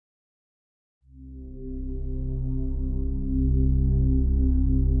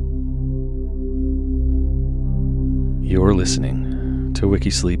You're listening to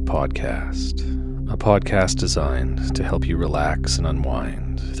Wikisleep Podcast, a podcast designed to help you relax and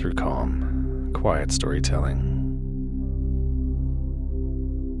unwind through calm, quiet storytelling.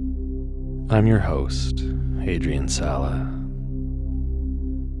 I'm your host, Adrian Sala.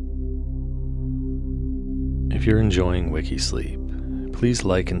 If you're enjoying Wikisleep, please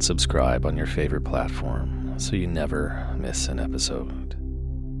like and subscribe on your favorite platform so you never miss an episode.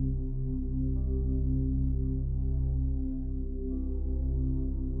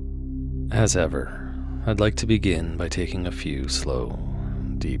 As ever, I'd like to begin by taking a few slow,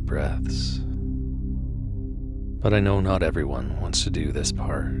 deep breaths. But I know not everyone wants to do this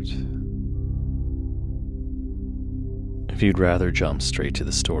part. If you'd rather jump straight to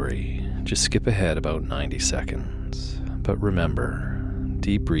the story, just skip ahead about 90 seconds. But remember,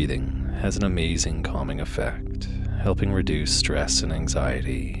 deep breathing has an amazing calming effect, helping reduce stress and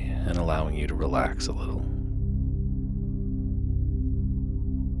anxiety and allowing you to relax a little.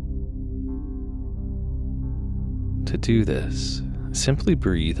 To do this, simply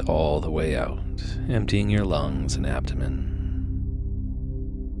breathe all the way out, emptying your lungs and abdomen.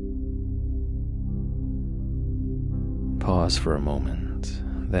 Pause for a moment,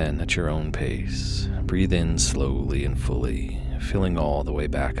 then at your own pace, breathe in slowly and fully, filling all the way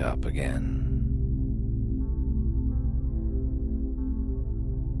back up again.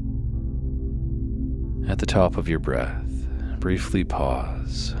 At the top of your breath, briefly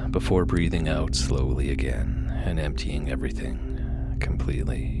pause before breathing out slowly again and emptying everything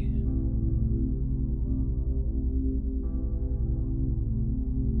completely.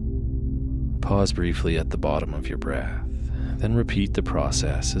 Pause briefly at the bottom of your breath, then repeat the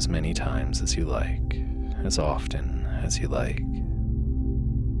process as many times as you like, as often as you like.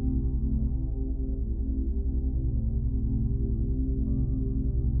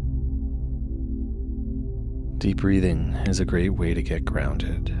 Deep breathing is a great way to get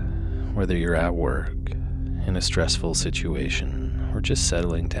grounded, whether you're at work, in a stressful situation, or just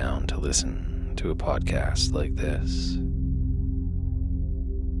settling down to listen to a podcast like this.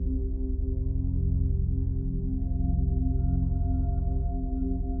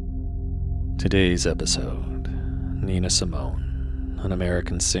 Today's episode, Nina Simone, an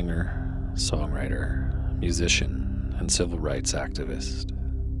American singer, songwriter, musician, and civil rights activist.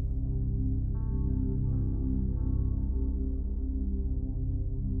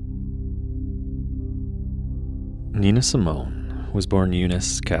 Nina Simone was born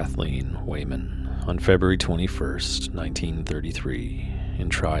Eunice Kathleen Wayman on February 21st, 1933, in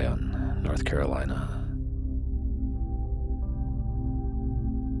Tryon, North Carolina.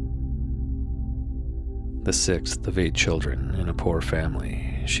 The sixth of 8 children in a poor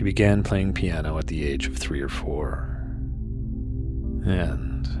family, she began playing piano at the age of 3 or 4,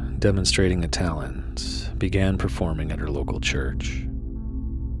 and, demonstrating a talent, began performing at her local church.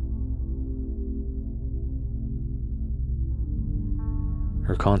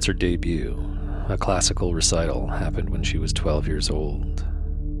 Her concert debut, a classical recital, happened when she was 12 years old.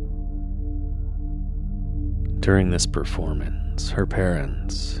 During this performance, her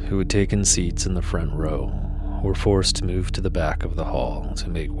parents, who had taken seats in the front row, were forced to move to the back of the hall to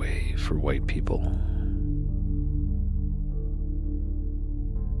make way for white people.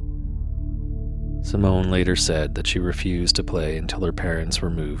 Simone later said that she refused to play until her parents were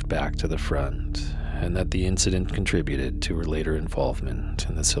moved back to the front, and that the incident contributed to her later involvement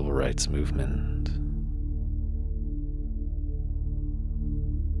in the civil rights movement.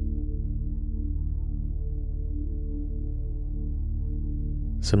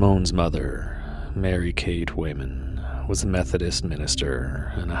 Simone's mother, Mary Kate Wayman, was a Methodist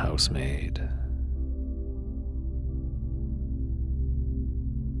minister and a housemaid.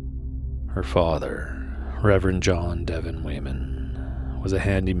 Her father, Reverend John Devin Wayman, was a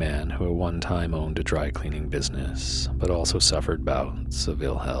handyman who at one time owned a dry cleaning business, but also suffered bouts of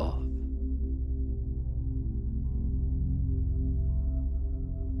ill health.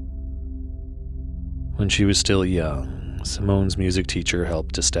 When she was still young, Simone's music teacher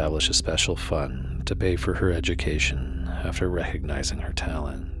helped establish a special fund to pay for her education after recognizing her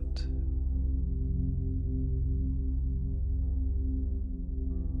talent.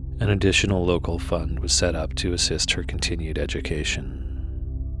 An additional local fund was set up to assist her continued education.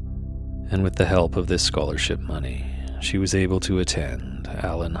 And with the help of this scholarship money, she was able to attend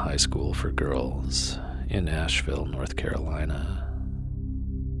Allen High School for Girls in Asheville, North Carolina.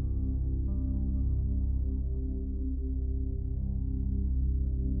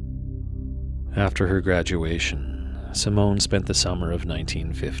 After her graduation, Simone spent the summer of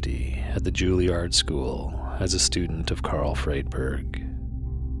 1950 at the Juilliard School as a student of Carl Friedberg.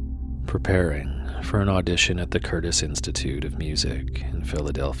 preparing for an audition at the Curtis Institute of Music in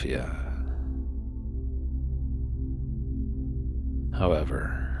Philadelphia.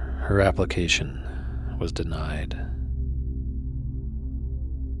 However, her application was denied.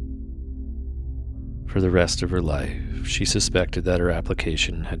 For the rest of her life, she suspected that her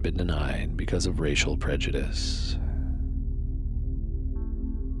application had been denied because of racial prejudice.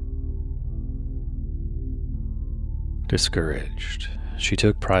 Discouraged, she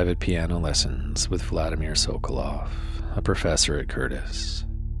took private piano lessons with Vladimir Sokolov, a professor at Curtis,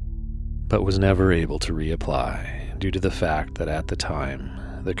 but was never able to reapply due to the fact that at the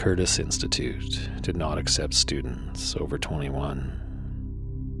time, the Curtis Institute did not accept students over 21.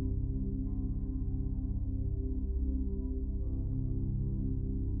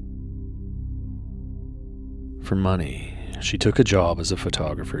 For money, she took a job as a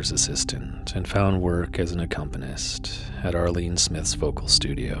photographer's assistant and found work as an accompanist at Arlene Smith's vocal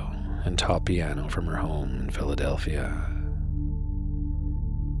studio and taught piano from her home in Philadelphia.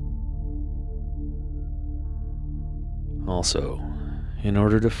 Also, in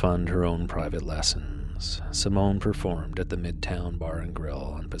order to fund her own private lessons, Simone performed at the Midtown Bar and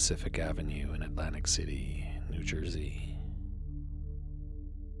Grill on Pacific Avenue in Atlantic City, New Jersey.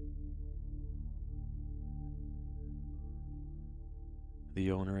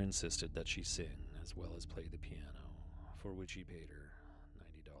 The owner insisted that she sing as well as play the piano, for which he paid her